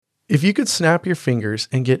If you could snap your fingers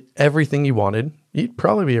and get everything you wanted, you'd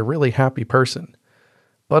probably be a really happy person.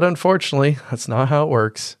 But unfortunately, that's not how it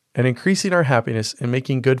works. And increasing our happiness and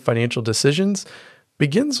making good financial decisions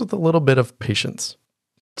begins with a little bit of patience.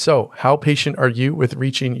 So, how patient are you with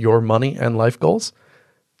reaching your money and life goals?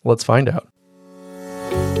 Let's find out.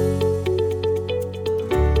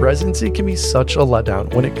 Residency can be such a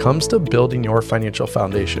letdown when it comes to building your financial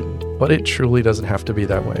foundation, but it truly doesn't have to be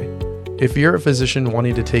that way. If you're a physician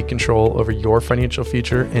wanting to take control over your financial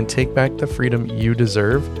future and take back the freedom you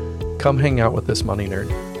deserve, come hang out with this money nerd.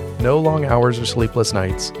 No long hours or sleepless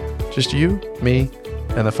nights. Just you, me,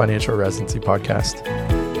 and the Financial Residency Podcast.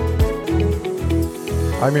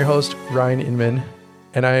 I'm your host, Ryan Inman,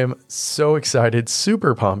 and I am so excited,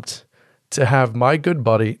 super pumped to have my good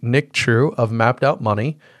buddy, Nick True of Mapped Out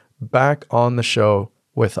Money, back on the show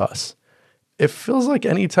with us. It feels like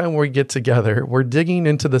anytime we get together, we're digging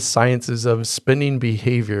into the sciences of spending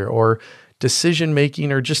behavior or decision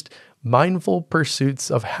making or just mindful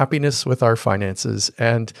pursuits of happiness with our finances.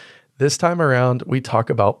 And this time around, we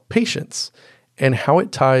talk about patience and how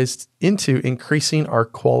it ties into increasing our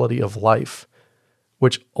quality of life,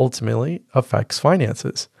 which ultimately affects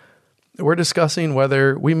finances. We're discussing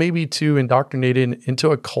whether we may be too indoctrinated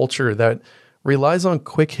into a culture that relies on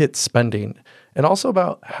quick hit spending, and also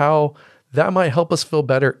about how that might help us feel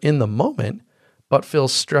better in the moment, but feel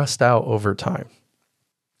stressed out over time.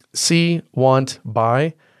 See, want,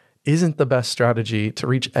 buy isn't the best strategy to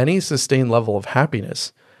reach any sustained level of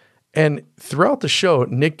happiness. And throughout the show,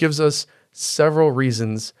 Nick gives us several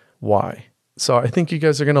reasons why. So I think you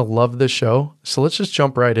guys are going to love this show. So let's just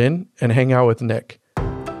jump right in and hang out with Nick.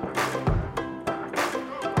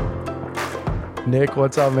 Nick,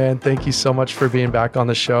 what's up, man? Thank you so much for being back on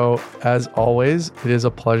the show. As always, it is a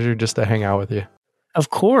pleasure just to hang out with you. Of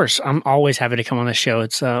course. I'm always happy to come on the show.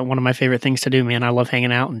 It's one of my favorite things to do, man. I love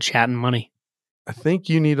hanging out and chatting money. I think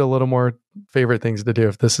you need a little more favorite things to do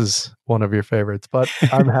if this is one of your favorites, but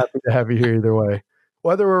I'm happy to have you here either way.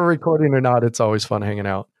 Whether we're recording or not, it's always fun hanging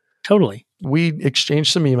out. Totally. We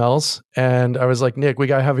exchanged some emails and I was like, Nick, we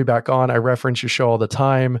got to have you back on. I reference your show all the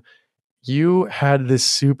time. You had this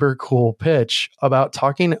super cool pitch about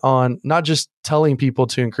talking on not just telling people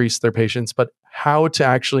to increase their patience, but how to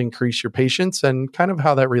actually increase your patience and kind of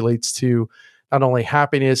how that relates to not only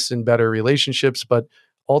happiness and better relationships, but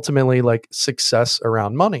ultimately like success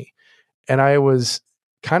around money. And I was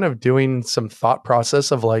kind of doing some thought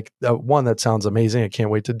process of like, one, that sounds amazing. I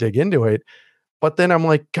can't wait to dig into it. But then I'm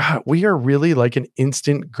like, God, we are really like an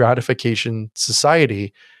instant gratification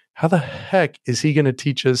society. How the heck is he going to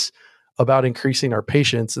teach us about increasing our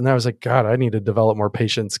patience? And I was like, God, I need to develop more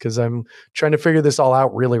patience because I'm trying to figure this all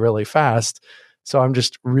out really, really fast. So I'm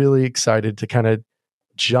just really excited to kind of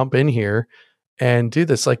jump in here and do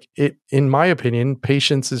this. Like it, in my opinion,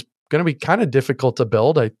 patience is going to be kind of difficult to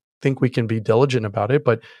build. I think we can be diligent about it,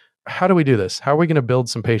 but how do we do this? How are we going to build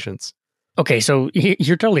some patience? Okay, so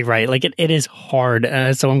you're totally right. Like it is hard.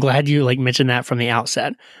 So I'm glad you like mentioned that from the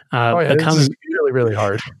outset. This is really, really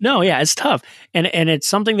hard. No, yeah, it's tough. And it's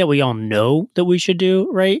something that we all know that we should do,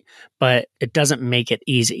 right? But it doesn't make it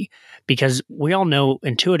easy because we all know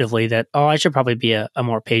intuitively that, oh, I should probably be a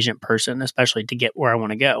more patient person, especially to get where I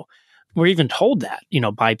want to go. We're even told that,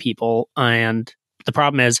 by people. And the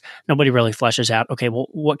problem is nobody really fleshes out, okay, well,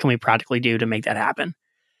 what can we practically do to make that happen?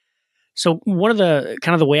 So one of the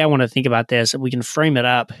kind of the way I want to think about this, we can frame it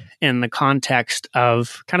up in the context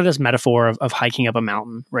of kind of this metaphor of hiking up a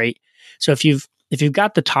mountain, right? So if you've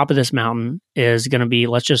got the top of this mountain is going to be,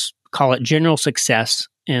 let's just call it general success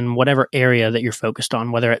in whatever area that you're focused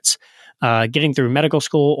on, whether it's getting through medical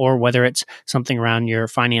school or whether it's something around your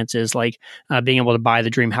finances, like being able to buy the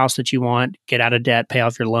dream house that you want, get out of debt, pay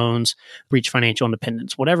off your loans, reach financial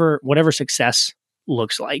independence, whatever success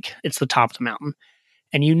looks like, it's the top of the mountain.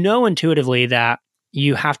 And you know intuitively that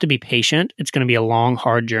you have to be patient. It's going to be a long,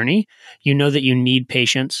 hard journey. You know that you need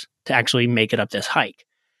patience to actually make it up this hike.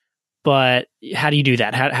 But how do you do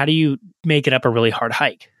that? How do you make it up a really hard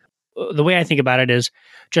hike? The way I think about it is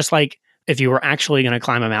just like if you were actually going to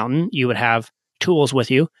climb a mountain, you would have tools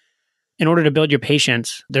with you. In order to build your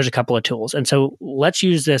patience, there's a couple of tools. And so let's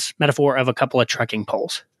use this metaphor of a couple of trekking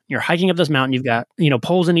poles. You're hiking up this mountain. You've got,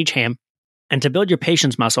 poles in each hand. And to build your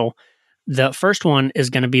patience muscle, the first one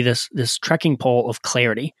is going to be this trekking pole of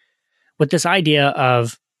clarity, with this idea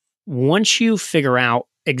of once you figure out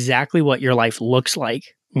exactly what your life looks like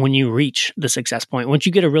when you reach the success point, once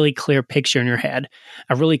you get a really clear picture in your head,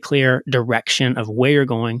 a really clear direction of where you're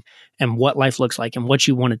going and what life looks like and what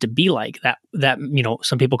you want it to be like, that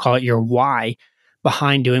some people call it your why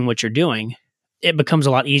behind doing what you're doing, it becomes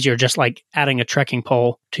a lot easier. Just like adding a trekking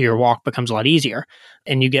pole to your walk becomes a lot easier,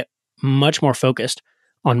 and you get much more focused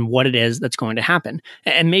on what it is that's going to happen.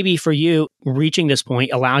 And maybe for you, reaching this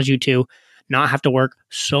point allows you to not have to work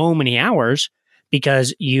so many hours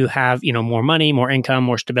because you have, more money, more income,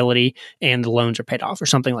 more stability, and the loans are paid off or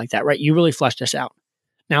something like that, right? You really flesh this out.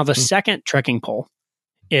 Now, the second trekking pole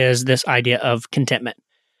is this idea of contentment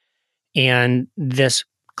and this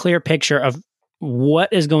clear picture of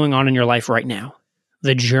what is going on in your life right now,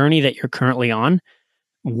 the journey that you're currently on,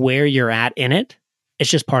 where you're at in it. It's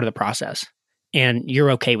just part of the process. And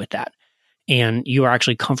you're okay with that. And you are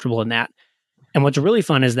actually comfortable in that. And what's really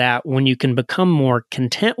fun is that when you can become more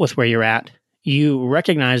content with where you're at, you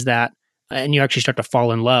recognize that and you actually start to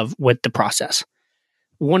fall in love with the process.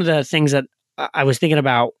 One of the things that I was thinking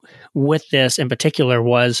about with this in particular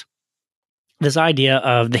was this idea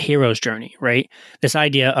of the hero's journey, right? This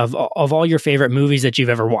idea of all your favorite movies that you've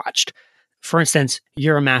ever watched. For instance,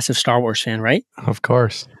 you're a massive Star Wars fan, right? Of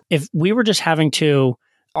course. If we were just having to,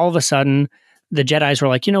 all of a sudden, the Jedis were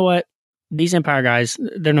like, you know what? These Empire guys,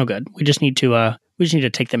 they're no good. We just need to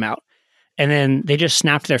take them out. And then they just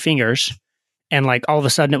snapped their fingers and like all of a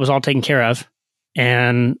sudden it was all taken care of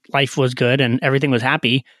and life was good and everything was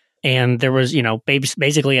happy. And there was,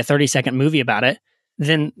 basically a 30-second movie about it.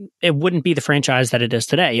 Then it wouldn't be the franchise that it is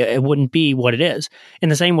today. It wouldn't be what it is. In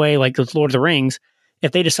the same way, like with Lord of the Rings,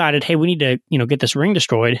 if they decided, hey, we need to, get this ring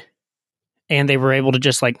destroyed, and they were able to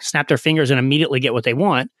just like snap their fingers and immediately get what they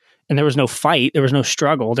want, and there was no fight, there was no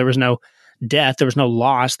struggle, there was no death, there was no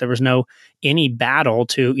loss, there was no any battle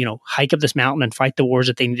to, hike up this mountain and fight the wars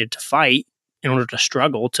that they needed to fight in order to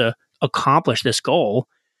struggle to accomplish this goal.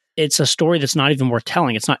 It's a story that's not even worth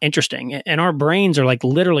telling. It's not interesting. And our brains are like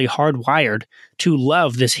literally hardwired to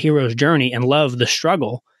love this hero's journey and love the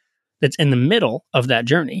struggle that's in the middle of that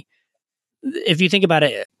journey. If you think about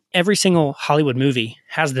it, every single Hollywood movie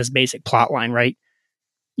has this basic plot line, right?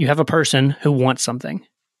 You have a person who wants something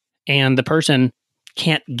and the person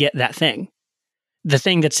can't get that thing. The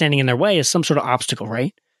thing that's standing in their way is some sort of obstacle,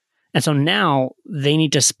 right? And so now they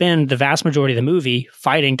need to spend the vast majority of the movie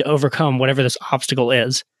fighting to overcome whatever this obstacle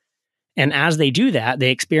is. And as they do that,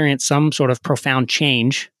 they experience some sort of profound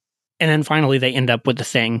change. And then finally, they end up with the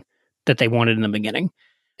thing that they wanted in the beginning.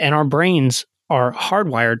 And our brains are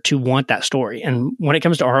hardwired to want that story. And when it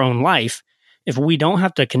comes to our own life, if we don't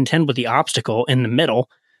have to contend with the obstacle in the middle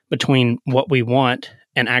between what we want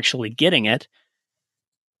and actually getting it,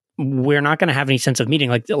 we're not going to have any sense of meaning.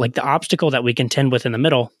 Like the obstacle that we contend with in the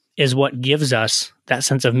middle is what gives us that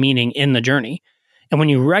sense of meaning in the journey. And when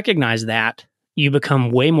you recognize that, you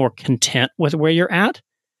become way more content with where you're at.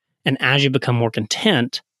 And as you become more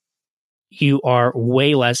content, you are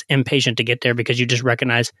way less impatient to get there because you just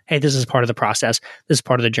recognize, hey, this is part of the process. This is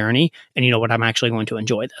part of the journey. And you know what? I'm actually going to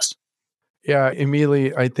enjoy this. Yeah,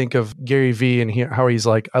 immediately I think of Gary Vee and how he's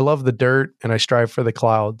like, I love the dirt and I strive for the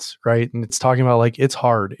clouds, right? And it's talking about like, it's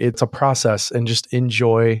hard. It's a process and just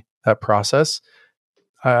enjoy that process.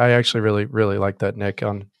 I actually really, really like that, Nick,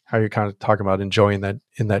 on how you're kind of talking about enjoying that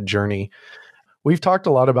in that journey. We've talked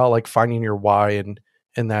a lot about like finding your why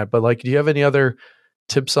and that, but like, do you have any other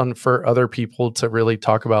tips for other people to really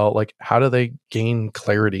talk about like, how do they gain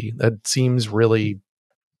clarity? That seems really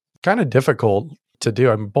kind of difficult to do.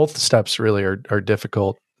 I mean, both steps really are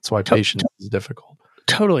difficult. That's why patience is difficult.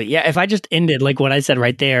 Totally. Yeah. If I just ended like what I said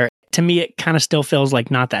right there, to me, it kind of still feels like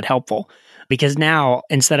not that helpful because now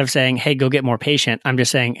instead of saying, hey, go get more patient, I'm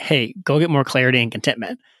just saying, hey, go get more clarity and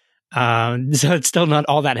contentment. So it's still not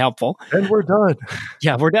all that helpful. And we're done.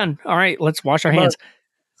 Yeah, we're done. All right, let's wash our hands.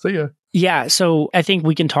 See ya. Yeah, so I think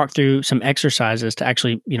we can talk through some exercises to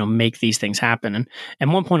actually, make these things happen.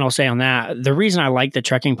 And one point I'll say on that, the reason I like the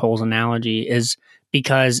trekking poles analogy is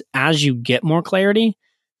because as you get more clarity,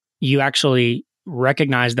 you actually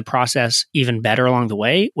recognize the process even better along the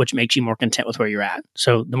way, which makes you more content with where you're at.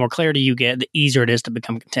 So the more clarity you get, the easier it is to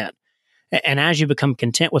become content. And as you become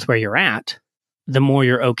content with where you're at, the more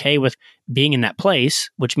you're okay with being in that place,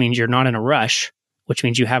 which means you're not in a rush, which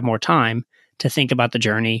means you have more time to think about the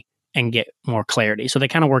journey and get more clarity. So they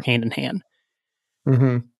kind of work hand in hand.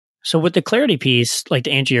 Mm-hmm. So with the clarity piece, like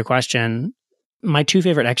to answer your question, my two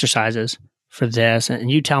favorite exercises for this, and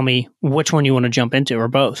you tell me which one you want to jump into or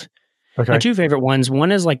both. Okay. My two favorite ones,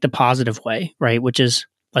 one is like the positive way, right? Which is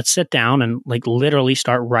let's sit down and like literally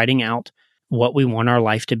start writing out what we want our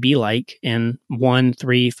life to be like in 1,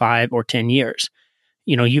 3, 5, or 10 years.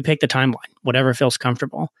 You pick the timeline, whatever feels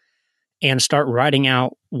comfortable, and start writing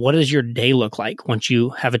out what does your day look like once you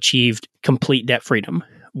have achieved complete debt freedom?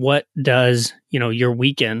 What does, your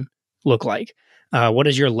weekend look like? What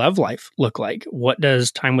does your love life look like? What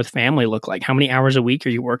does time with family look like? How many hours a week are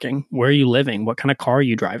you working? Where are you living? What kind of car are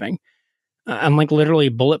you driving? I'm like literally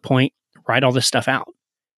bullet point, write all this stuff out.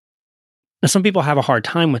 Now, some people have a hard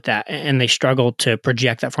time with that and they struggle to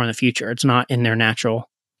project that far in the future. It's not in their natural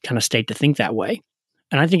kind of state to think that way.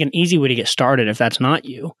 And I think an easy way to get started, if that's not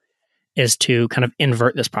you, is to kind of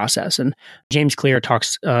invert this process. And James Clear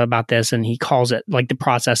talks about this, and he calls it like the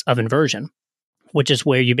process of inversion, which is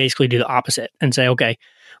where you basically do the opposite and say, okay,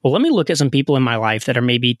 well, let me look at some people in my life that are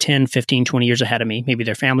maybe 10, 15, 20 years ahead of me. Maybe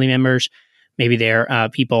they're family members. Maybe they're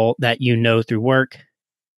people that you know through work.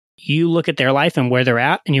 You look at their life and where they're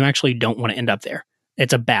at, and you actually don't want to end up there.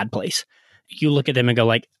 It's a bad place. You look at them and go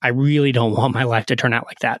like, I really don't want my life to turn out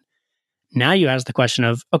like that. Now you ask the question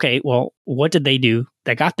of, okay, well, what did they do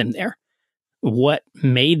that got them there? What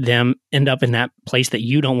made them end up in that place that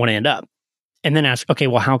you don't want to end up? And then ask, okay,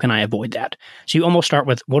 well, how can I avoid that? So you almost start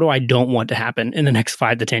with, what do I don't want to happen in the next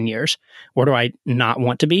 5 to 10 years? Where do I not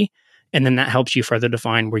want to be? And then that helps you further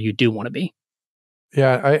define where you do want to be.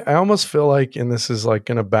 Yeah, I almost feel like, and this is like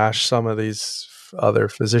going to bash some of these other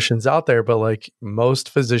physicians out there, but like most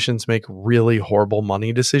physicians make really horrible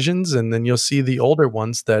money decisions. And then you'll see the older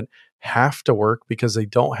ones that have to work because they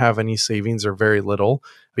don't have any savings or very little,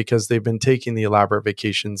 because they've been taking the elaborate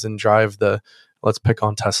vacations and drive the, let's pick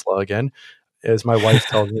on Tesla again, as my wife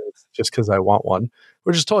tells me, it's just because I want one,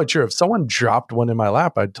 which is totally true. If someone dropped one in my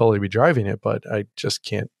lap, I'd totally be driving it, but I just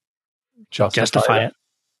can't justify it.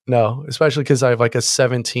 No, especially because I have like a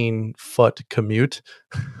 17-foot commute.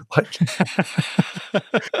 Like,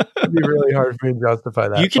 it'd be really hard for me to justify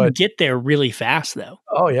that. You can get there really fast, though.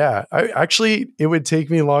 Oh, yeah. It would take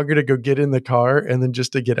me longer to go get in the car and then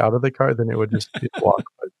just to get out of the car than it would just be walk,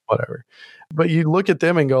 but whatever. But you look at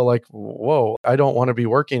them and go like, whoa, I don't want to be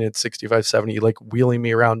working at 65, 70, like wheeling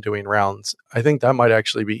me around doing rounds. I think that might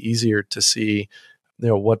actually be easier to see,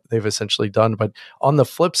 what they've essentially done. But on the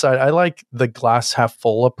flip side, I like the glass half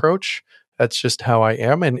full approach. That's just how I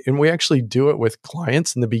am. And we actually do it with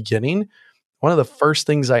clients in the beginning. One of the first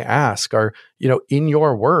things I ask are, in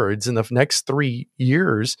your words, in the next 3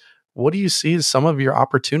 years, what do you see as some of your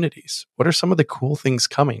opportunities? What are some of the cool things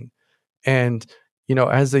coming? And,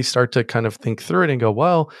 as they start to kind of think through it and go,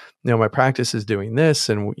 well, my practice is doing this,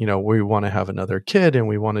 and, we want to have another kid and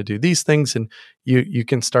we want to do these things. And you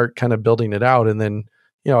can start kind of building it out. And then,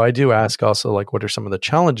 I do ask also, like, what are some of the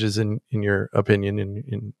challenges in your opinion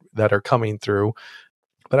in that are coming through?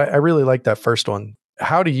 But I really like that first one.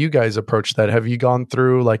 How do you guys approach that? Have you gone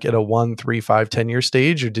through like at a 1, 3, 5, 10-year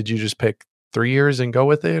stage, or did you just pick 3 years and go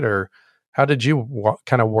with it? Or how did you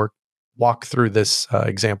walk through this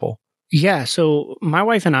example? Yeah. So my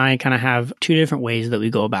wife and I kind of have 2 different ways that we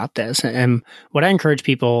go about this. And what I encourage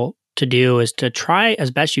people to do is to try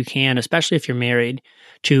as best you can, especially if you're married,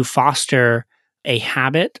 to foster a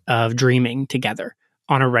habit of dreaming together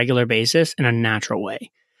on a regular basis in a natural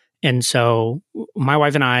way. And so my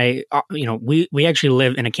wife and I, we actually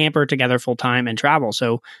live in a camper together full time and travel.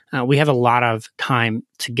 So we have a lot of time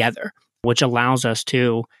together, which allows us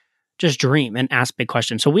to just dream and ask big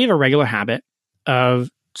questions. So we have a regular habit of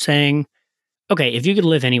saying, okay, if you could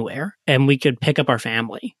live anywhere and we could pick up our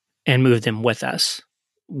family and move them with us,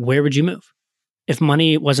 where would you move? If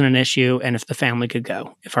money wasn't an issue and if the family could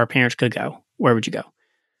go, if our parents could go, where would you go?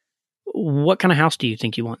 What kind of house do you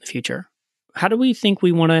think you want in the future? How do we think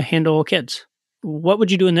we want to handle kids? What would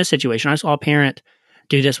you do in this situation? I saw a parent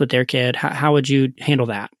do this with their kid. How would you handle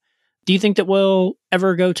that? Do you think that we'll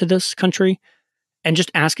ever go to this country? And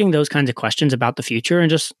just asking those kinds of questions about the future and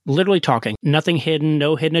just literally talking. Nothing hidden,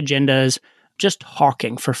 no hidden agendas, just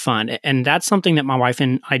talking for fun. And that's something that my wife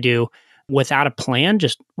and I do without a plan,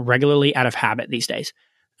 just regularly out of habit these days.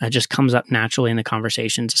 It just comes up naturally in the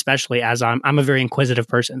conversations, especially as I'm a very inquisitive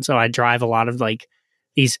person. So I drive a lot of like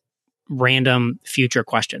these random future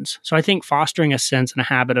questions. So I think fostering a sense and a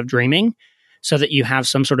habit of dreaming so that you have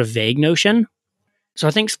some sort of vague notion. So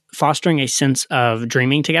I think fostering a sense of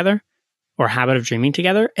dreaming together or habit of dreaming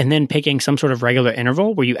together, and then picking some sort of regular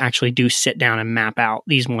interval where you actually do sit down and map out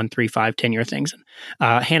these 1, 3, 5, 10-year things.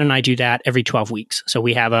 Hannah and I do that every 12 weeks. So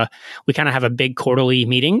we kind of have a big quarterly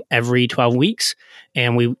meeting every 12 weeks,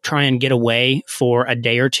 and we try and get away for a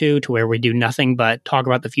day or two to where we do nothing but talk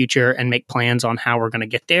about the future and make plans on how we're going to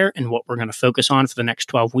get there and what we're going to focus on for the next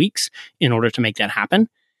 12 weeks in order to make that happen.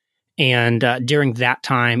 And during that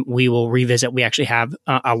time, we will revisit. We actually have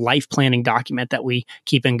a life planning document that we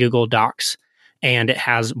keep in Google Docs. And it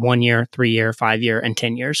has 1 year, 3 year, 5 year, and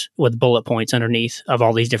 10 years with bullet points underneath of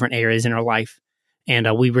all these different areas in our life. And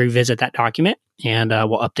we revisit that document and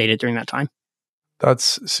we'll update it during that time.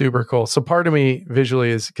 That's super cool. So part of me visually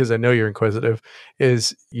is, because I know you're inquisitive,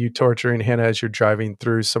 is you torturing Hannah as you're driving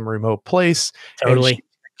through some remote place. Totally.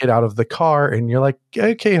 Get out of the car and you're like,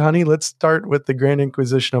 okay, honey, let's start with the grand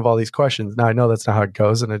inquisition of all these questions. Now I know that's not how it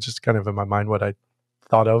goes, and it's just kind of in my mind what I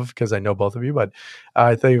thought of because I know both of you, but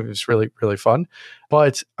I think it was really, really fun.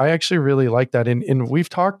 But I actually really like that. And we've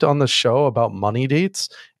talked on the show about money dates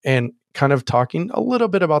and kind of talking a little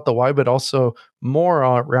bit about the why, but also more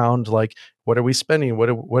around like, what are we spending? What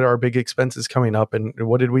are our big expenses coming up? And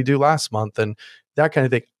what did we do last month? And that kind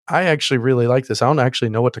of thing. I actually really like this. I don't actually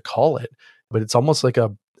know what to call it, but it's almost like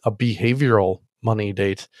a behavioral money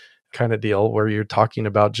date kind of deal where you're talking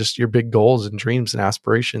about just your big goals and dreams and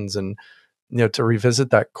aspirations, and to revisit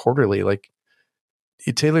that quarterly. Like,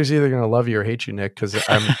 Taylor's either going to love you or hate you, Nick, because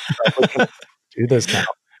I'm probably going to do this now.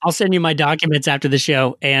 I'll send you my documents after the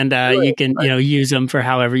show, and you can use them for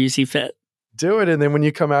however you see fit. Do it, and then when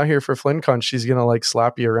you come out here for FlynnCon, she's gonna like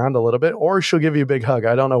slap you around a little bit, or she'll give you a big hug.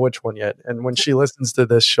 I don't know which one yet. And when she listens to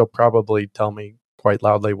this, she'll probably tell me quite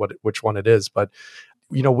loudly which one it is. But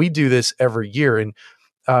we do this every year. And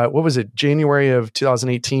what was it? January of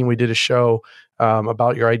 2018, we did a show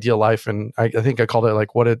about your ideal life, and I think I called it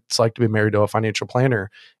like what it's like to be married to a financial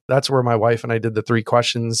planner. That's where my wife and I did the 3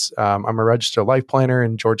 questions. I'm a registered life planner,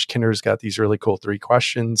 and George Kinder's got these really cool 3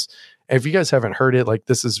 questions. If you guys haven't heard it, like,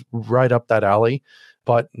 this is right up that alley.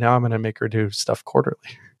 But now I'm going to make her do stuff quarterly.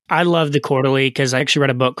 I love the quarterly because I actually read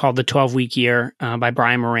a book called The 12-Week Year by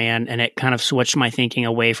Brian Moran, and it kind of switched my thinking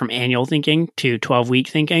away from annual thinking to 12-week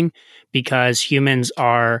thinking, because humans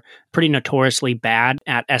are pretty notoriously bad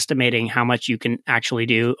at estimating how much you can actually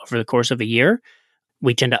do over the course of a year.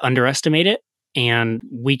 We tend to underestimate it, and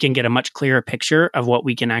we can get a much clearer picture of what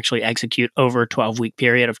we can actually execute over a 12-week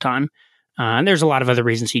period of time. And there's a lot of other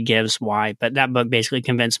reasons he gives why, but that book basically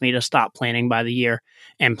convinced me to stop planning by the year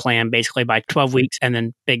and plan basically by 12 weeks and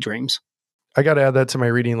then big dreams. I got to add that to my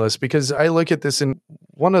reading list, because I look at this, and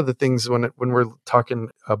one of the things when we're talking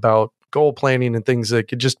about goal planning and things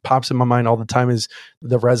that it just pops in my mind all the time is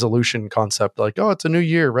the resolution concept. Like, oh, it's a new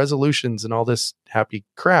year, resolutions and all this happy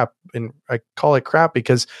crap. And I call it crap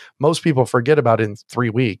because most people forget about it in 3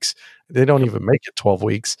 weeks. They don't even make it 12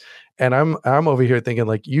 weeks. And I'm over here thinking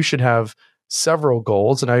like you should have several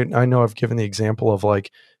goals. And I know I've given the example of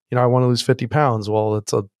like, I want to lose 50 pounds. Well,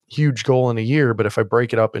 it's a huge goal in a year, but if I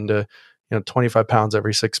break it up into 25 pounds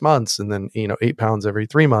every 6 months, and then 8 pounds every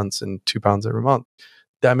 3 months, and 2 pounds every month,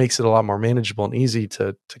 that makes it a lot more manageable and easy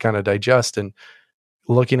to kind of digest. And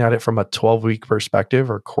looking at it from a 12-week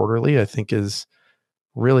perspective or quarterly, I think is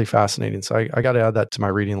really fascinating. So I got to add that to my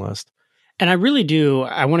reading list. And I really do.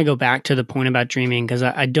 I want to go back to the point about dreaming, because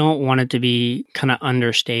I don't want it to be kind of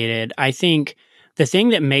understated. I think the thing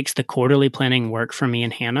that makes the quarterly planning work for me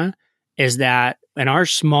and Hannah is that in our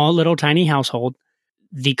small little tiny household,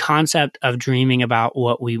 the concept of dreaming about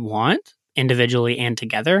what we want individually and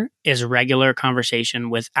together is regular conversation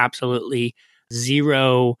with absolutely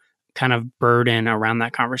zero kind of burden around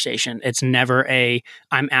that conversation. It's never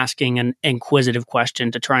I'm asking an inquisitive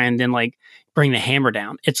question to try and then like bring the hammer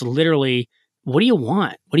down. It's literally, what do you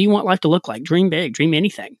want? What do you want life to look like? Dream big, dream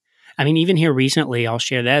anything. I mean, even here recently, I'll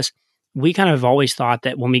share this. We kind of always thought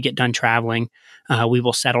that when we get done traveling, we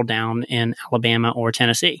will settle down in Alabama or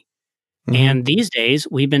Tennessee. Mm-hmm. And these days,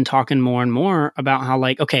 we've been talking more and more about how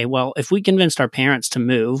like, okay, well, if we convinced our parents to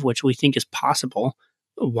move, which we think is possible,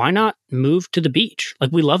 why not move to the beach?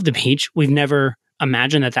 Like, we love the beach. We've never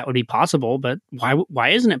imagined that would be possible, but why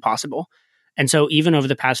isn't it possible? And so even over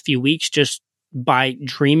the past few weeks, just by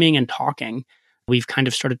dreaming and talking, we've kind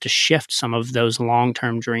of started to shift some of those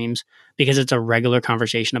long-term dreams because it's a regular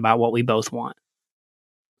conversation about what we both want.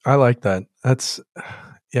 I like that.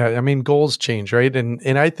 Yeah, I mean, goals change, right?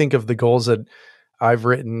 And I think of the goals that I've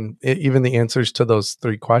written, even the answers to those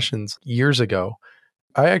 3 questions years ago.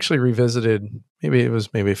 I actually revisited,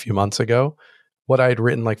 maybe a few months ago, what I had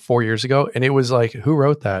written like 4 years ago. And it was like, who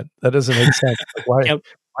wrote that? That doesn't make sense. Like, why, Yep.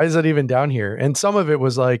 why is that even down here? And some of it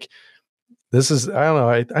was like, I don't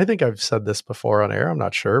know. I think I've said this before on air. I'm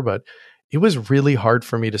not sure, but it was really hard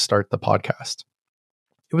for me to start the podcast.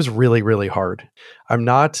 It was really, really hard. I'm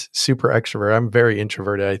not super extrovert. I'm very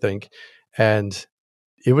introverted, I think. And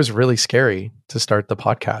it was really scary to start the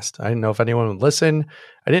podcast. I didn't know if anyone would listen.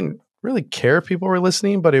 I didn't really care if people were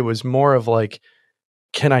listening, but it was more of like,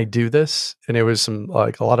 can I do this? And it was some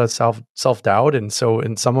like a lot of self-doubt. And so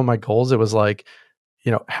in some of my goals, it was like,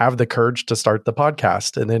 have the courage to start the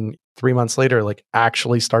podcast. And then 3 months later, like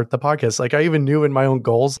actually start the podcast. Like I even knew in my own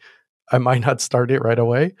goals, I might not start it right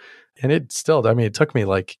away. And it still, it took me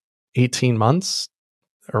like 18 months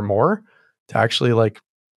or more to actually like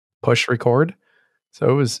push record. So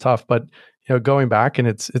it was tough, but going back, and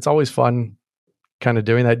it's always fun kind of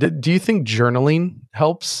doing that. Do you think journaling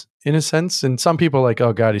helps in a sense? And some people are like,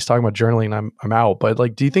 oh God, he's talking about journaling. I'm out. But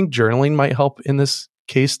like, do you think journaling might help in this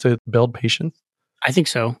case to build patience? I think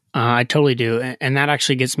so. I totally do. And that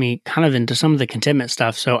actually gets me kind of into some of the contentment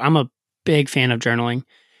stuff. So I'm a big fan of journaling.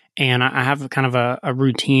 And I have kind of a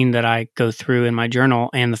routine that I go through in my journal.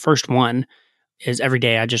 And the first one is every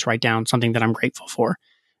day I just write down something that I'm grateful for.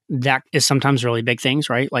 That is sometimes really big things,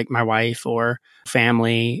 right? Like my wife or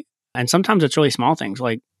family. And sometimes it's really small things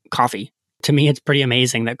like coffee. To me, it's pretty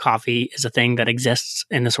amazing that coffee is a thing that exists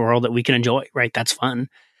in this world that we can enjoy, right? That's fun.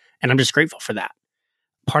 And I'm just grateful for that.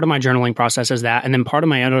 Part of my journaling process is that. And then part of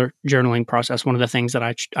my other journaling process, one of the things that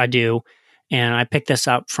I do, and I picked this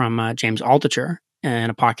up from James Altucher in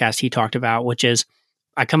a podcast he talked about, which is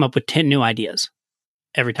I come up with 10 new ideas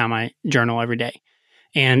every time I journal every day.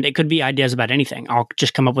 And it could be ideas about anything. I'll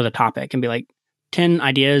just come up with a topic and be like, 10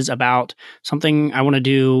 ideas about something I want to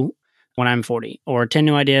do when I'm 40, or 10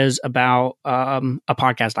 new ideas about a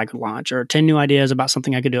podcast I could launch, or 10 new ideas about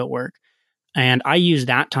something I could do at work. And I use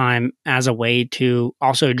that time as a way to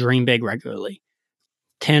also dream big regularly.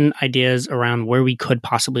 10 ideas around where we could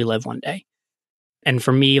possibly live one day. And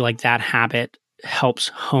for me, like that habit helps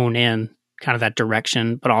hone in kind of that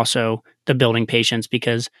direction, but also the building patience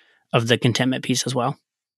because of the contentment piece as well.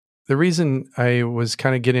 The reason I was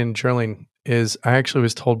kind of getting into journaling is I actually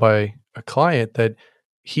was told by a client that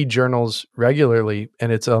he journals regularly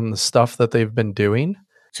and it's on the stuff that they've been doing.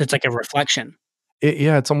 So it's like a reflection.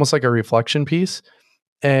 It's almost like a reflection piece.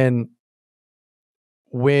 And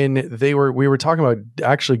when we were talking about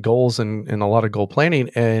actually goals and a lot of goal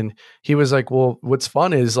planning, and he was like, well, what's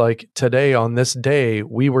fun is like today on this day,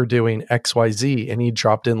 we were doing XYZ, and he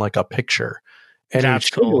dropped in like a picture and That's he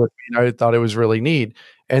shared it cool. with me, and I thought it was really neat.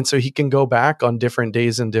 And so he can go back on different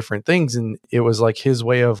days and different things. And it was like his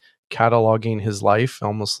way of cataloging his life,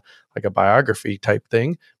 almost like a biography type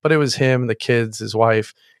thing, but it was him, the kids, his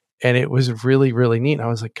wife. And it was really, really neat. And I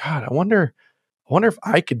was like, God, I wonder if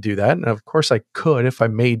I could do that. And of course I could if I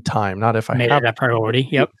made time, not if I Made have it a priority.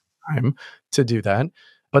 Yep. time to do that.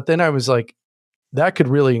 But then I was like, that could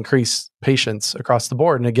really increase patience across the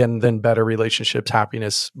board. And again, then better relationships,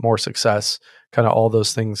 happiness, more success, kind of all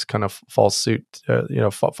those things kind of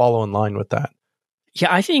follow in line with that.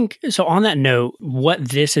 Yeah, I think so. On that note, what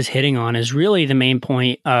this is hitting on is really the main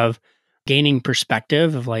point of gaining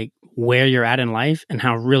perspective of like where you're at in life and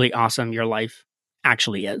how really awesome your life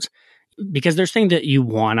actually is. Because there's things that you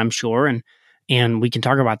want, I'm sure, and we can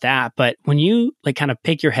talk about that. But when you like kind of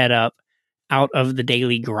pick your head up out of the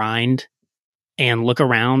daily grind and look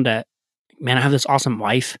around at, man, I have this awesome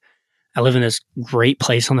wife. I live in this great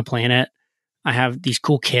place on the planet. I have these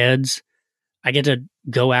cool kids. I get to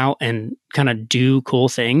go out and kind of do cool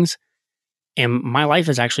things. And my life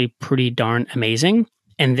is actually pretty darn amazing.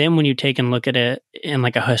 And then when you take and look at it in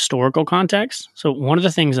like a historical context. So one of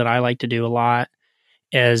the things that I like to do a lot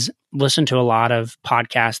is listen to a lot of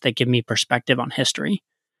podcasts that give me perspective on history.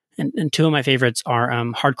 And two of my favorites are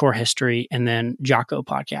Hardcore History and then Jocko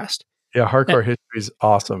podcast. Yeah, Hardcore History is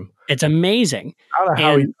awesome. It's amazing. I don't know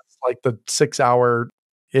how he does like the 6-hour.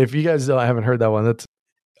 If you guys haven't heard that one,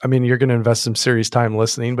 you're going to invest some serious time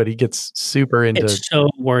listening, but he gets super into. It's so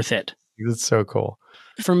worth it. It's so cool.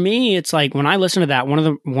 For me, it's like when I listen to that, one of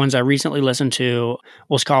the ones I recently listened to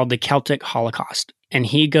was called The Celtic Holocaust. And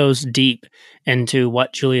he goes deep into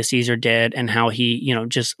what Julius Caesar did and how he,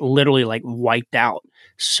 just literally like wiped out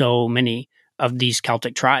so many of these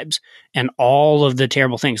Celtic tribes and all of the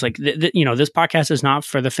terrible things. Like, this podcast is not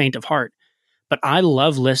for the faint of heart, but I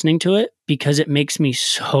love listening to it because it makes me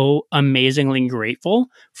so amazingly grateful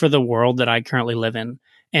for the world that I currently live in.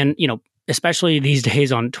 And, especially these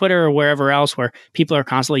days on Twitter or wherever else where people are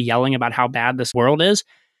constantly yelling about how bad this world is,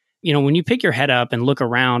 when you pick your head up and look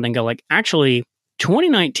around and go like, actually,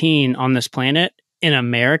 2019 on this planet in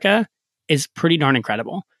America is pretty darn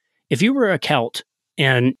incredible. If you were a Celt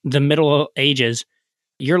in the Middle Ages,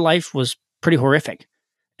 your life was pretty horrific.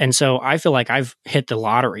 And so I feel like I've hit the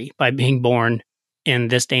lottery by being born in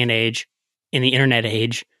this day and age, in the internet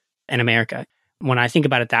age in America. When I think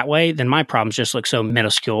about it that way, then my problems just look so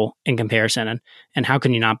minuscule in comparison. And how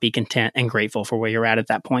can you not be content and grateful for where you're at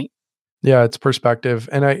that point? Yeah, it's perspective.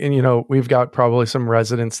 And we've got probably some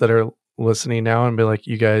residents that are listening now and be like,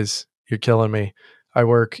 you guys, you're killing me. I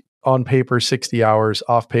work on paper 60 hours,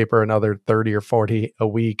 off paper another 30 or 40 a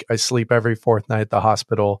week. I sleep every fourth night at the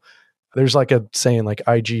hospital. There's like a saying like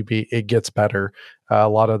IGB, it gets better. A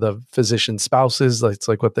lot of the physician spouses, it's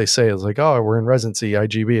like what they say is like, oh, we're in residency,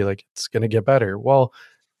 IGB, like it's going to get better. Well,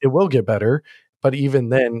 it will get better. But even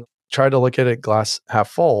then, try to look at it glass half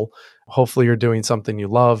full. Hopefully you're doing something you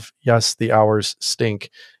love. Yes, the hours stink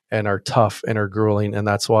and are tough and are grueling. And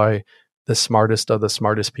that's why the smartest of the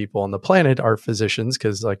smartest people on the planet are physicians,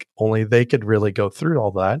 because like only they could really go through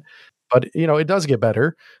all that. But, it does get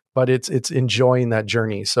better. but it's enjoying that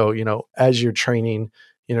journey. So, as you're training,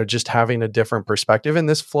 just having a different perspective, and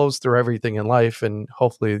this flows through everything in life, and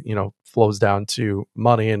hopefully, flows down to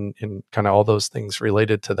money and kind of all those things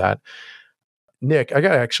related to that. Nick, I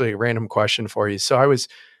got actually a random question for you. So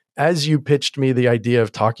as you pitched me the idea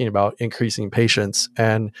of talking about increasing patience,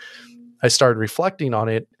 and I started reflecting on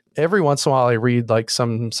it, every once in a while I read like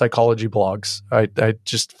some psychology blogs. I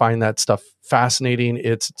just find that stuff fascinating.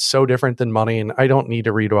 It's so different than money, and I don't need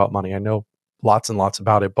to read about money. I know lots and lots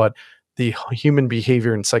about it, but the human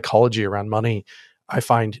behavior and psychology around money, I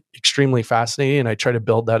find extremely fascinating, and I try to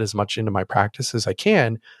build that as much into my practice as I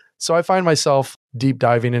can. So I find myself deep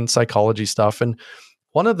diving in psychology stuff. And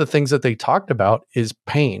one of the things that they talked about is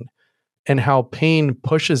pain, and how pain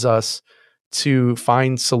pushes us to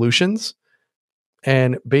find solutions.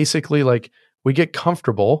 And basically, like, we get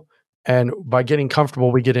comfortable, and by getting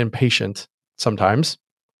comfortable, we get impatient sometimes.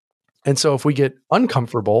 And so if we get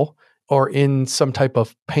uncomfortable or in some type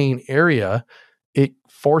of pain area, it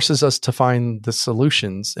forces us to find the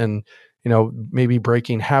solutions, and, maybe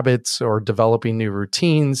breaking habits or developing new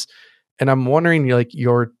routines. And I'm wondering, like,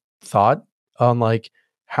 your thought on like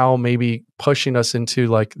how maybe pushing us into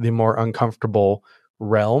like the more uncomfortable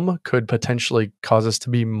realm could potentially cause us to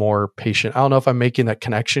be more patient. I don't know if I'm making that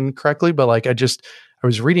connection correctly, but like I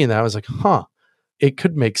was reading that, I was like, it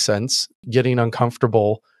could make sense. Getting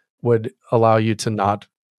uncomfortable would allow you to not,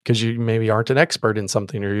 because you maybe aren't an expert in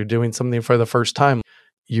something, or you're doing something for the first time,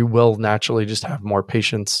 you will naturally just have more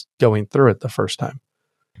patience going through it the first time.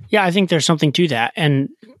 Yeah, I think there's something to that. And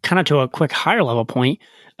kind of to a quick higher level point,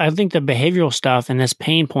 I think the behavioral stuff and this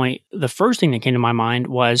pain point, the first thing that came to my mind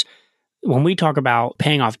was when we talk about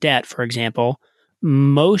paying off debt, for example,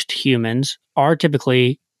 most humans are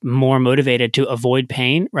typically more motivated to avoid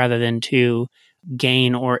pain rather than to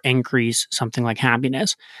gain or increase something like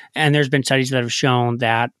happiness. And there's been studies that have shown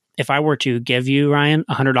that if I were to give you, Ryan,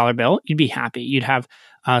 $100 bill, you'd be happy. You'd have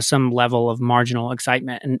some level of marginal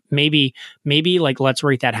excitement. And maybe like, let's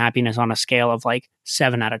rate that happiness on a scale of like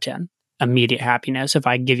 7 out of 10, immediate happiness if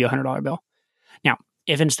I give you a $100 bill. Now,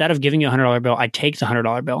 if instead of giving you a $100 bill, I take the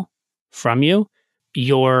 $100 bill from you,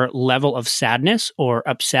 your level of sadness or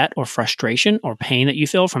upset or frustration or pain that you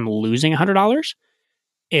feel from losing $100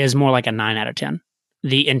 is more like a 9 out of 10.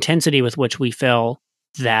 The intensity with which we feel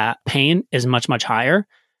that pain is much, much higher,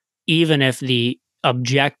 even if the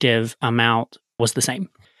objective amount was the same.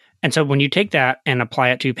 And so when you take that and apply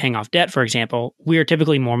it to paying off debt, for example, we are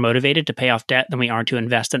typically more motivated to pay off debt than we are to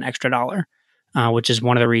invest an extra dollar, which is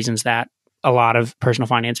one of the reasons that a lot of personal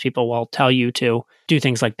finance people will tell you to do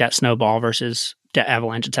things like debt snowball versus debt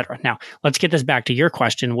avalanche, et cetera. Now, let's get this back to your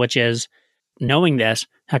question, which is, knowing this,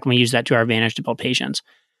 how can we use that to our advantage to build patience?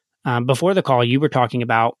 Before the call, you were talking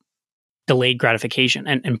about delayed gratification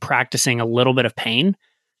and practicing a little bit of pain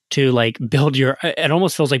to like build it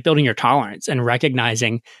almost feels like building your tolerance and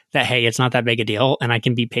recognizing that, hey, it's not that big a deal and I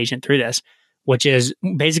can be patient through this, which is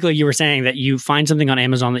basically you were saying that you find something on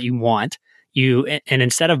Amazon that you want, and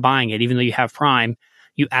instead of buying it, even though you have Prime,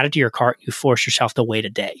 you add it to your cart, you force yourself to wait a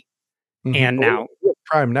day. Mm-hmm. And now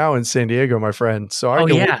Prime now in San Diego, my friend. So I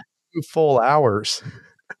can wait 2 full hours.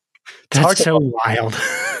 That's so wild.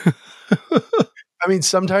 I mean,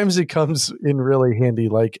 sometimes it comes in really handy.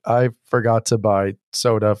 Like I forgot to buy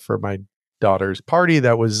soda for my daughter's party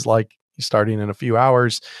that was like starting in a few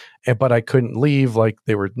hours, but I couldn't leave. Like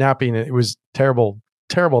they were napping. It was terrible,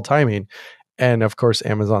 terrible timing. And of course,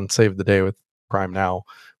 Amazon saved the day with Prime Now.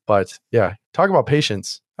 But yeah, talk about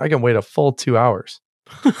patience. I can wait a full 2 hours.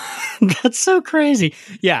 That's so crazy.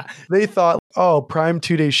 Yeah. They thought, oh, Prime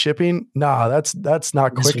 2 day shipping. Nah, that's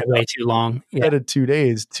not quick enough. Way too long. Yeah. 2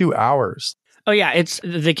 days, 2 hours. Oh yeah. It's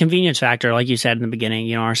the convenience factor. Like you said in the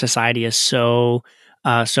beginning, our society is so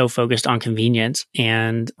focused on convenience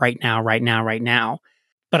and right now.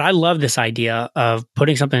 But I love this idea of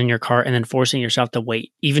putting something in your cart and then forcing yourself to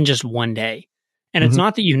wait even just one day. And it's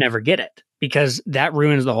not that you never get it, because that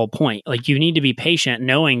ruins the whole point. Like you need to be patient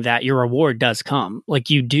knowing that your reward does come. Like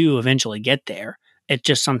you do eventually get there. It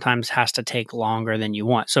just sometimes has to take longer than you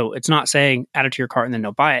want. So it's not saying add it to your cart and then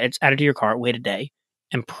don't buy it. It's add it to your cart, wait a day,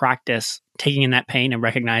 and practice taking in that pain and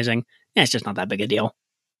recognizing it's just not that big a deal.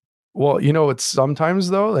 Well, it's sometimes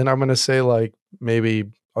though, and I'm going to say like maybe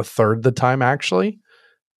a third the time actually,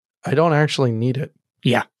 I don't actually need it.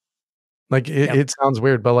 Yeah. Like it sounds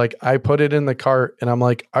weird, but like I put it in the cart and I'm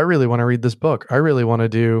like, I really want to read this book. I really want to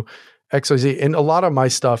do XYZ. And a lot of my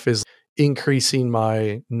stuff is increasing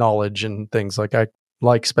my knowledge and things. Like I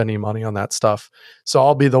like spending money on that stuff. So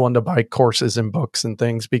I'll be the one to buy courses and books and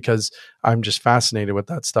things because I'm just fascinated with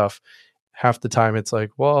that stuff. Half the time it's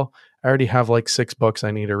like, well, I already have like 6 books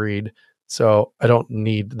I need to read. So I don't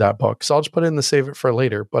need that book. So I'll just put it in the save it for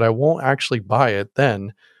later, but I won't actually buy it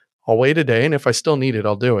then. I'll wait a day, and if I still need it,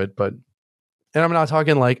 I'll do it. But and I'm not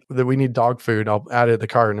talking like that we need dog food. I'll add it to the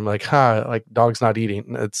cart and I'm like, like dog's not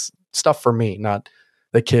eating. It's stuff for me, not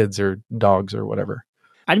the kids or dogs or whatever.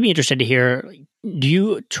 I'd be interested to hear, do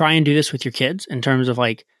you try and do this with your kids in terms of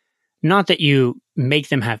like, not that you make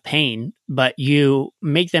them have pain, but you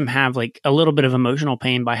make them have like a little bit of emotional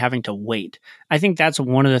pain by having to wait. I think that's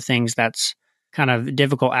one of the things that's kind of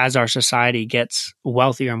difficult as our society gets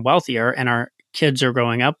wealthier and wealthier and our kids are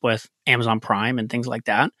growing up with Amazon Prime and things like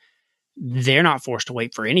that. They're not forced to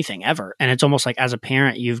wait for anything ever. And it's almost like as a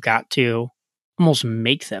parent, you've got to almost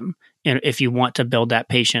make them if you want to build that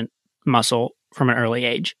patient muscle from an early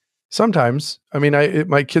age. Sometimes, I mean,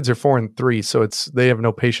 my kids are 4 and 3, so they have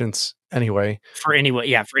no patience anyway. For anything.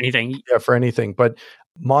 Yeah, for anything. But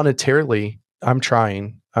monetarily, I'm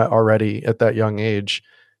trying already at that young age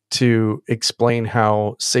to explain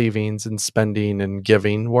how savings and spending and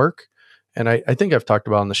giving work. And I think I've talked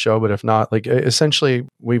about on the show, but if not, like essentially,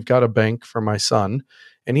 we've got a bank for my son,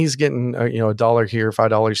 and he's getting $1 here,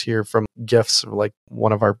 $5 here from gifts. Like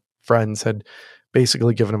one of our friends had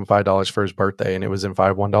basically given him $5 for his birthday, and it was in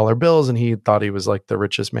 5 $1 bills, and he thought he was like the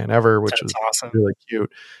richest man ever, which That's was awesome. really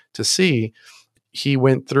cute to see. He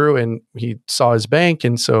went through and he saw his bank,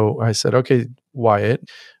 and so I said, "Okay, Wyatt,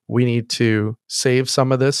 we need to save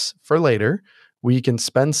some of this for later. We can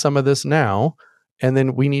spend some of this now, and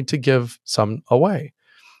then we need to give some away."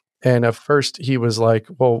 And at first he was like,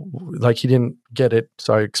 well, like he didn't get it.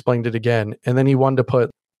 So I explained it again. And then he wanted to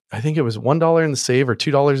put, I think it was $1 in the save or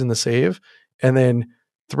 $2 in the save, and then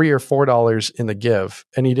 $3 or $4 in the give.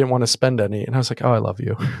 And he didn't want to spend any. And I was like, oh, I love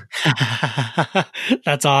you.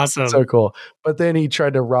 That's awesome. So cool. But then he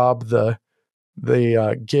tried to rob the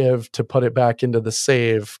give to put it back into the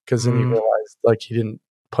save, because then he realized like he didn't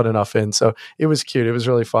put enough in. So it was cute. It was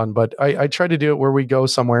really fun. But I try to do it where we go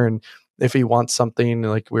somewhere, and if he wants something,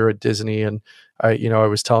 like we were at Disney, and I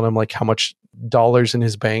was telling him like how much dollars in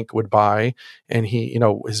his bank would buy, and he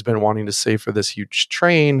has been wanting to save for this huge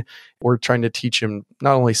train. We're trying to teach him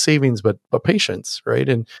not only savings but patience, right?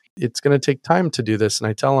 And it's going to take time to do this. And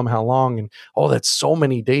I tell him how long, and oh, that's so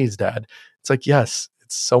many days, Dad. It's like, yes,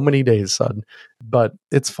 it's so many days, son, but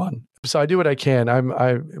it's fun. So I do what I can.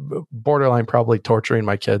 I'm borderline probably torturing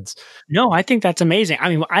my kids. No, I think that's amazing. I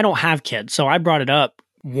mean, I don't have kids, so I brought it up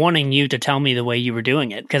wanting you to tell me the way you were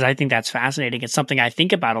doing it, because I think that's fascinating. It's something I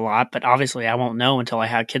think about a lot, but obviously I won't know until I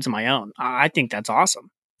have kids of my own. I think that's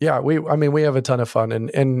awesome. Yeah, we have a ton of fun.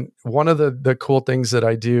 And one of the cool things that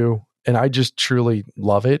I do, and I just truly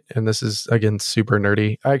love it, and this is again super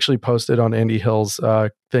nerdy. I actually posted on Andy Hill's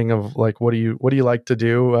thing of like, what do you like to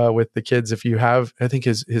do with the kids? If you have, I think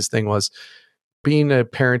his thing was being a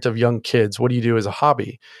parent of young kids, what do you do as a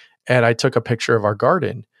hobby? And I took a picture of our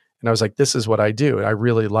garden, and I was like, this is what I do. And I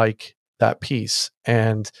really like that piece.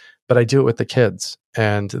 But I do it with the kids,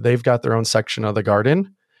 and they've got their own section of the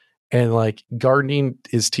garden. And like gardening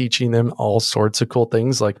is teaching them all sorts of cool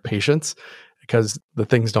things like patience, because the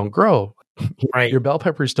things don't grow. Right. Your bell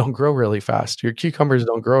peppers don't grow really fast. Your cucumbers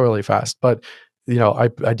don't grow really fast. But,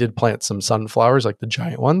 I did plant some sunflowers, like the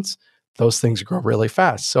giant ones. Those things grow really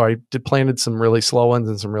fast. So I planted some really slow ones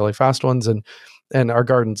and some really fast ones. And our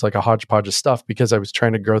garden's like a hodgepodge of stuff, because I was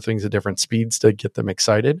trying to grow things at different speeds to get them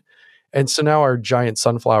excited. And so now our giant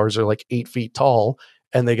sunflowers are like 8 feet tall,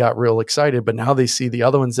 and they got real excited. But now they see the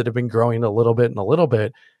other ones that have been growing a little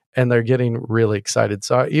bit, and they're getting really excited.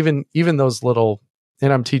 So even those little,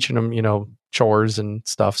 and I'm teaching them, chores and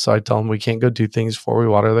stuff. So I tell them we can't go do things before we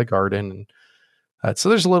water the garden. And so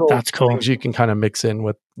there's little That's cool. things you can kind of mix in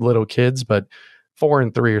with little kids, but 4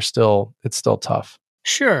 and 3 it's still tough.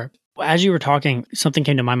 Sure. As you were talking, something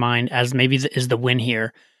came to my mind as maybe is the win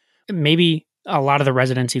here. Maybe a lot of the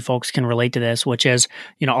residency folks can relate to this, which is,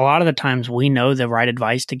 a lot of the times we know the right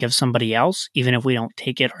advice to give somebody else, even if we don't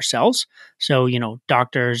take it ourselves. So,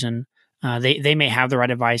 doctors and they may have the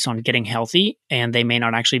right advice on getting healthy, and they may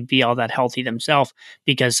not actually be all that healthy themselves,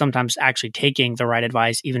 because sometimes actually taking the right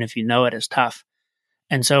advice, even if you know it, is tough.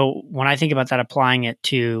 And so when I think about that, applying it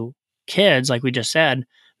to kids, like we just said,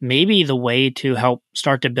 maybe the way to help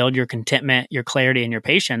start to build your contentment, your clarity, and your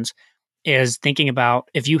patience is thinking about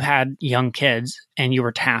if you had young kids and you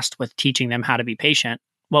were tasked with teaching them how to be patient,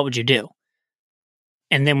 what would you do?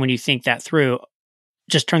 And then when you think that through,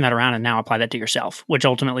 just turn that around and now apply that to yourself, which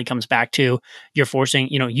ultimately comes back to you're forcing,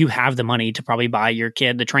 you have the money to probably buy your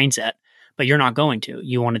kid the train set, but you're not going to.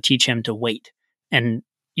 You want to teach him to wait. And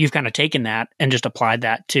you've kind of taken that and just applied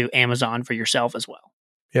that to Amazon for yourself as well.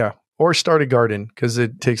 Yeah. Or start a garden, because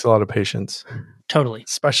it takes a lot of patience. Totally.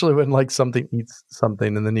 Especially when like something eats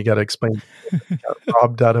something and then you got to explain it got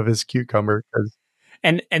robbed out of his cucumber.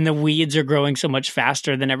 And the weeds are growing so much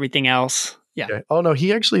faster than everything else. Yeah. Okay. Oh no,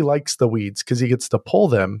 he actually likes the weeds because he gets to pull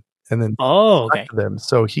them and then Oh, okay. them.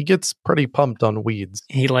 So he gets pretty pumped on weeds.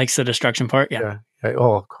 He likes the destruction part. Yeah. Yeah.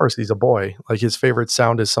 Oh, of course, he's a boy. Like his favorite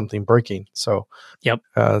sound is something breaking. So Yep.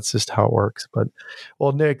 that's just how it works. But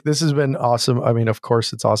well, Nick, this has been awesome. I mean, of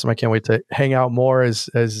course, it's awesome. I can't wait to hang out more as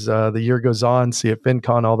the year goes on, see at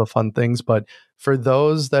FinCon, all the fun things. But for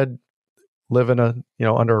those that live in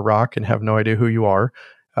under a rock and have no idea who you are,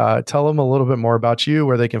 tell them a little bit more about you,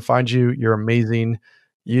 where they can find you, your amazing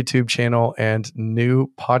YouTube channel and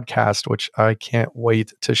new podcast, which I can't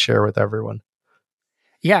wait to share with everyone.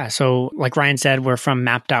 Yeah. So like Ryan said, we're from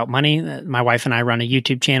Mapped Out Money. My wife and I run a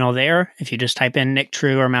YouTube channel there. If you just type in Nick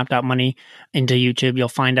True or Mapped Out Money into YouTube, you'll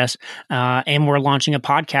find us. And we're launching a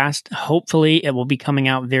podcast. Hopefully it will be coming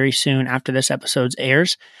out very soon after this episode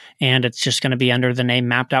airs. And it's just going to be under the name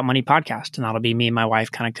Mapped Out Money Podcast. And that'll be me and my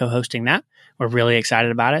wife kind of co-hosting that. We're really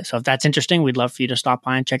excited about it. So if that's interesting, we'd love for you to stop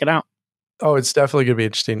by and check it out. Oh, it's definitely going to be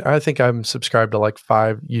interesting. I think I'm subscribed to like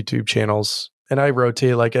 5 YouTube channels. And I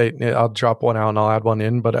rotate, like I'll drop one out and I'll add one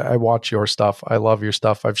in, but I watch your stuff. I love your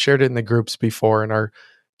stuff. I've shared it in the groups before in our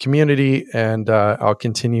community, and I'll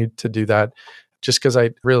continue to do that just because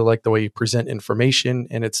I really like the way you present information.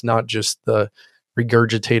 And it's not just the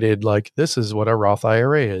regurgitated, like, this is what a Roth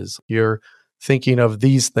IRA is. You're thinking of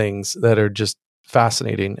these things that are just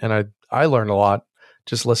fascinating. And I learn a lot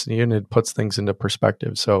just listening to you, and it puts things into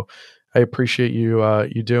perspective. So I appreciate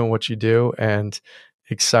you doing what you do, and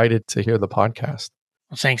excited to hear the podcast.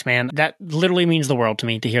 Well, thanks, man. That literally means the world to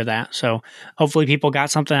me to hear that. So hopefully people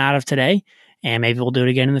got something out of today, and maybe we'll do it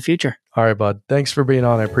again in the future. All right, bud. Thanks for being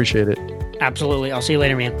on. I appreciate it. Absolutely. I'll see you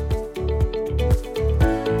later, man.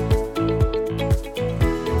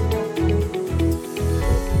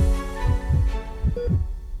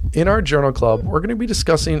 In our journal club, we're going to be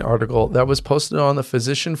discussing an article that was posted on the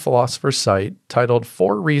Physician Philosopher site titled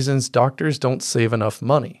 4 Reasons Doctors Don't Save Enough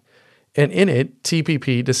Money. And in it,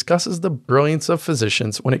 TPP discusses the brilliance of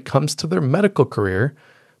physicians when it comes to their medical career,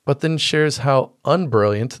 but then shares how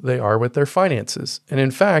unbrilliant they are with their finances. And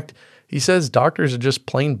in fact, he says doctors are just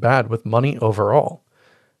plain bad with money overall.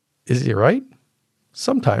 Is he right?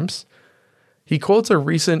 Sometimes. He quotes a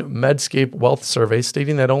recent Medscape wealth survey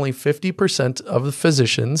stating that only 50% of the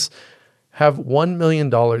physicians have $1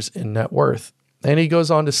 million in net worth. And he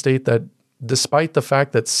goes on to state that despite the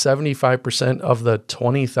fact that 75% of the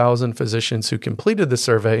 20,000 physicians who completed the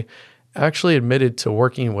survey actually admitted to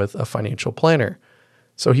working with a financial planner.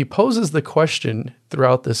 So he poses the question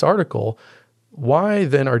throughout this article, why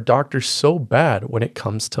then are doctors so bad when it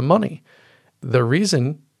comes to money? The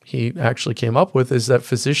reason he actually came up with is that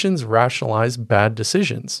physicians rationalize bad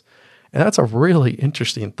decisions. And that's a really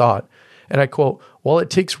interesting thought. And I quote, while it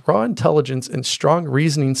takes raw intelligence and strong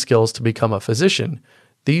reasoning skills to become a physician,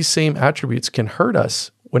 these same attributes can hurt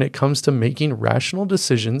us when it comes to making rational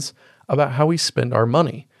decisions about how we spend our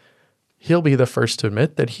money. He'll be the first to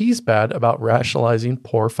admit that he's bad about rationalizing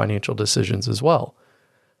poor financial decisions as well.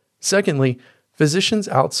 Secondly, physicians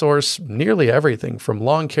outsource nearly everything from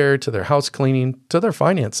lawn care to their house cleaning to their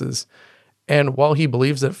finances. And while he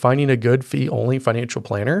believes that finding a good fee-only financial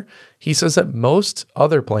planner, he says that most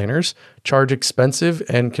other planners charge expensive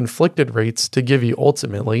and conflicted rates to give you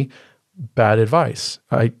ultimately bad advice.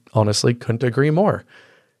 I honestly couldn't agree more.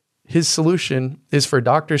 His solution is for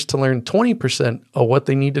doctors to learn 20% of what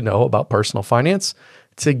they need to know about personal finance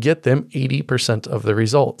to get them 80% of the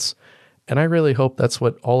results. And I really hope that's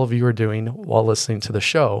what all of you are doing while listening to the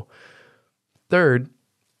show. Third,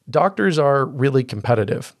 doctors are really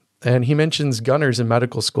competitive. And he mentions gunners in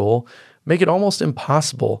medical school make it almost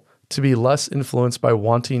impossible to be less influenced by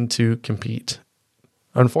wanting to compete.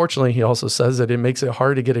 Unfortunately, he also says that it makes it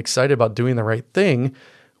hard to get excited about doing the right thing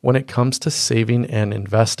when it comes to saving and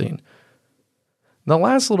investing. The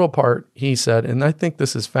last little part he said, and I think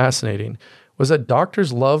this is fascinating, was that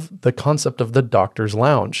doctors love the concept of the doctor's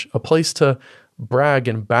lounge, a place to brag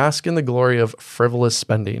and bask in the glory of frivolous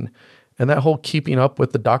spending. And that whole keeping up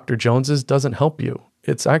with the Dr. Joneses doesn't help you.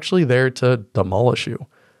 It's actually there to demolish you.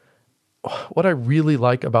 What I really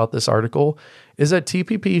like about this article is that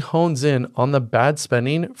TPP hones in on the bad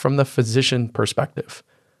spending from the physician perspective.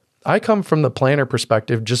 I come from the planner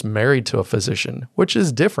perspective, just married to a physician, which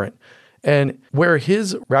is different. And where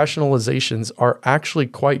his rationalizations are actually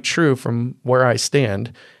quite true from where I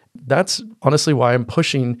stand, that's honestly why I'm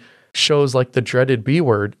pushing shows like the dreaded B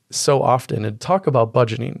word so often and talk about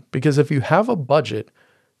budgeting. Because if you have a budget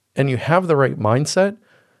and you have the right mindset,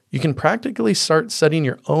 you can practically start setting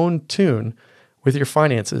your own tune with your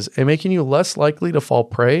finances and making you less likely to fall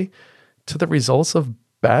prey to the results of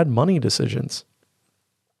bad money decisions.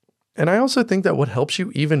 And I also think that what helps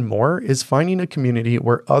you even more is finding a community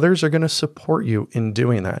where others are going to support you in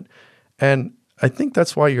doing that. And I think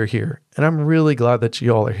that's why you're here. And I'm really glad that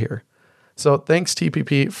you all are here. So thanks,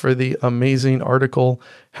 TPP, for the amazing article.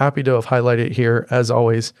 Happy to have highlighted it here. As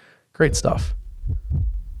always, great stuff.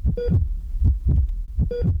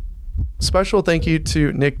 Special thank you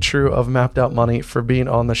to Nick True of Mapped Out Money for being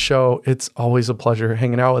on the show. It's always a pleasure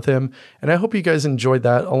hanging out with him. And I hope you guys enjoyed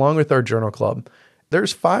that along with our journal club.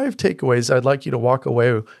 There's 5 takeaways I'd like you to walk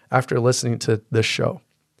away after listening to this show.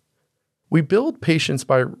 We build patience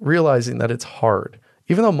by realizing that it's hard.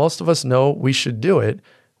 Even though most of us know we should do it,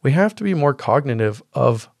 we have to be more cognitive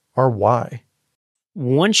of our why.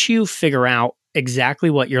 Once you figure out exactly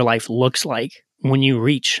what your life looks like when you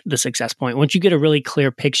reach the success point, once you get a really clear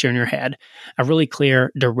picture in your head, a really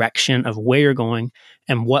clear direction of where you're going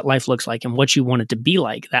and what life looks like and what you want it to be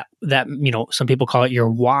like, that some people call it your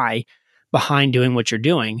why behind doing what you're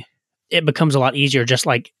doing, it becomes a lot easier. Just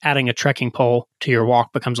like adding a trekking pole to your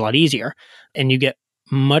walk becomes a lot easier, and you get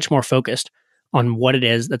much more focused on what it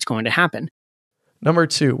is that's going to happen. Number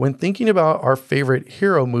 2, when thinking about our favorite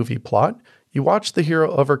hero movie plot, you watch the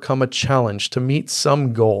hero overcome a challenge to meet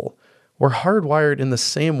some goal. We're hardwired in the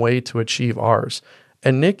same way to achieve ours.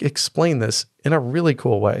 And Nick explained this in a really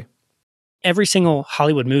cool way. Every single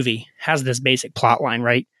Hollywood movie has this basic plot line,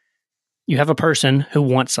 right? You have a person who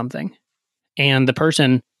wants something, and the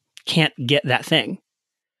person can't get that thing.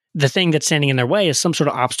 The thing that's standing in their way is some sort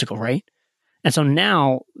of obstacle, right? And so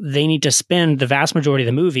now they need to spend the vast majority of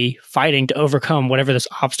the movie fighting to overcome whatever this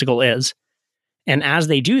obstacle is. And as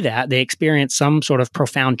they do that, they experience some sort of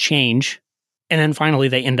profound change. And then finally,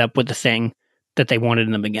 they end up with the thing that they wanted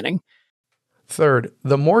in the beginning. Third,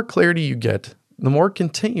 the more clarity you get, the more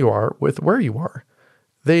content you are with where you are.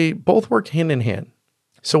 They both work hand in hand.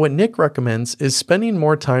 So what Nick recommends is spending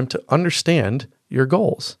more time to understand your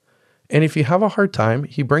goals. And if you have a hard time,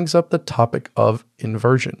 he brings up the topic of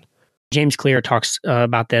inversion. James Clear talks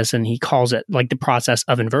about this, and he calls it like the process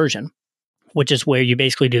of inversion, which is where you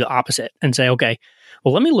basically do the opposite and say, okay,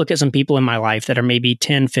 well, let me look at some people in my life that are maybe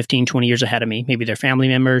 10, 15, 20 years ahead of me. Maybe they're family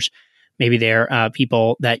members. Maybe they're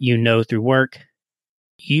people that you know through work.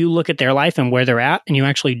 You look at their life and where they're at, and you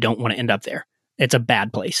actually don't want to end up there. It's a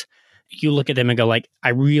bad place. You look at them and go like, I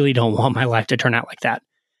really don't want my life to turn out like that.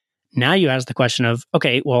 Now you ask the question of,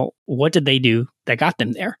 okay, well, what did they do that got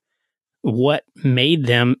them there? What made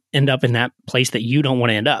them end up in that place that you don't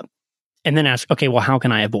want to end up? And then ask, okay, well, how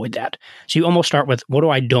can I avoid that? So you almost start with, what do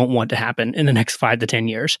I don't want to happen in the next 5 to 10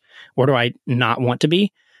 years? Where do I not want to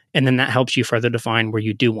be? And then that helps you further define where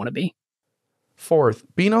you do want to be. Fourth,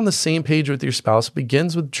 being on the same page with your spouse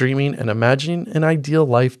begins with dreaming and imagining an ideal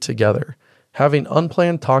life together. Having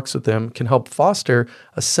unplanned talks with them can help foster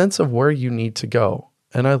a sense of where you need to go.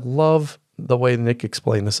 And I love the way Nick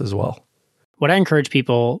explained this as well. What I encourage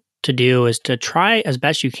people to do is to try as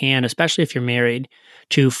best you can, especially if you're married,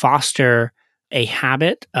 to foster a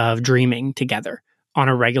habit of dreaming together on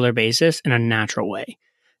a regular basis in a natural way.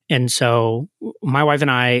 And so my wife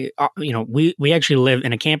and I, we actually live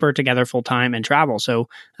in a camper together full time and travel. So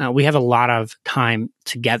we have a lot of time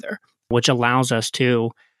together, which allows us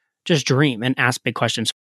to just dream and ask big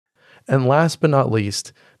questions. And last but not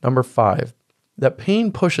least, number 5, that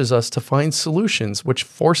pain pushes us to find solutions, which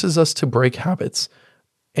forces us to break habits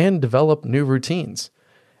and develop new routines.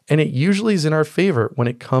 And it usually is in our favor when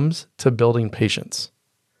it comes to building patience.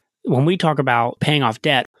 When we talk about paying off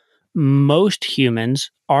debt, most humans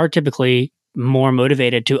are typically more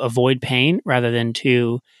motivated to avoid pain rather than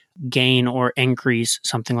to gain or increase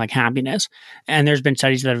something like happiness. And there's been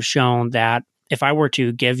studies that have shown that if I were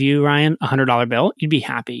to give you, Ryan, a $100 bill, you'd be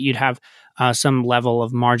happy. You'd have some level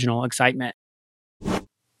of marginal excitement.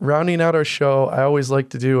 Rounding out our show, I always like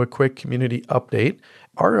to do a quick community update.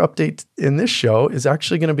 Our update in this show is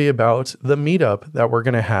actually going to be about the meetup that we're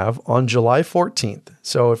going to have on July 14th.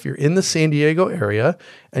 So if you're in the San Diego area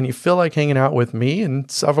and you feel like hanging out with me and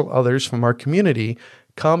several others from our community,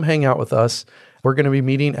 come hang out with us. We're going to be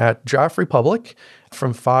meeting at Draft Republic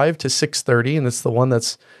from 5 to 6:30, and it's the one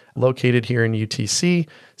that's located here in UTC.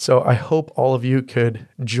 So I hope all of you could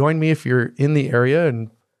join me if you're in the area.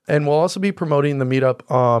 And we'll also be promoting the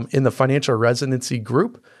meetup in the financial residency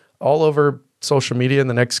group all over social media in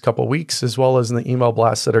the next couple of weeks, as well as in the email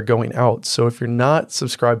blasts that are going out. So if you're not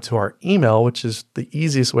subscribed to our email, which is the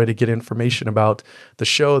easiest way to get information about the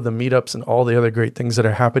show, the meetups, and all the other great things that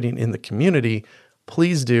are happening in the community,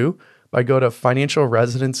 please do by go to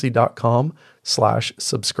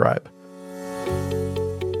financialresidency.com/subscribe.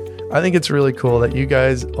 I think it's really cool that you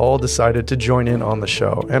guys all decided to join in on the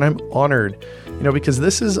show. And I'm honored, because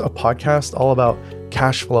this is a podcast all about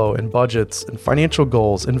cash flow and budgets and financial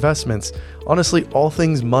goals, investments, honestly, all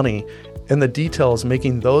things money, and the details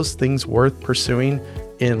making those things worth pursuing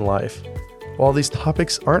in life. While these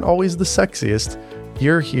topics aren't always the sexiest,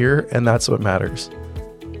 you're here and that's what matters.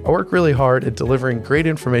 I work really hard at delivering great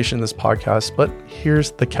information in this podcast, but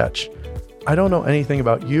here's the catch. I don't know anything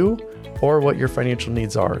about you or what your financial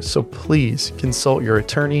needs are, so please consult your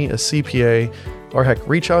attorney, a CPA, or heck,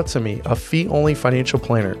 reach out to me, a fee-only financial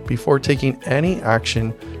planner, before taking any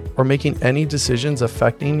action or making any decisions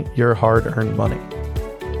affecting your hard-earned money.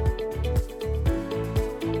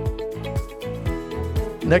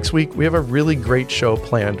 Next week, we have a really great show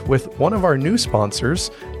planned with one of our new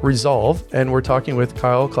sponsors, Resolve, and we're talking with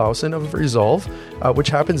Kyle Clausen of Resolve, which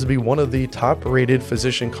happens to be one of the top-rated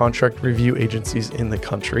physician contract review agencies in the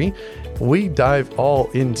country. We dive all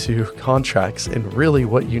into contracts and really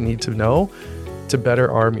what you need to know to better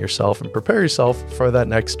arm yourself and prepare yourself for that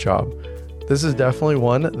next job. This is definitely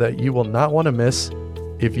one that you will not want to miss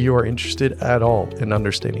if you are interested at all in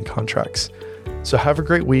understanding contracts. So have a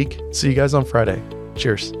great week. See you guys on Friday.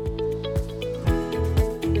 Cheers.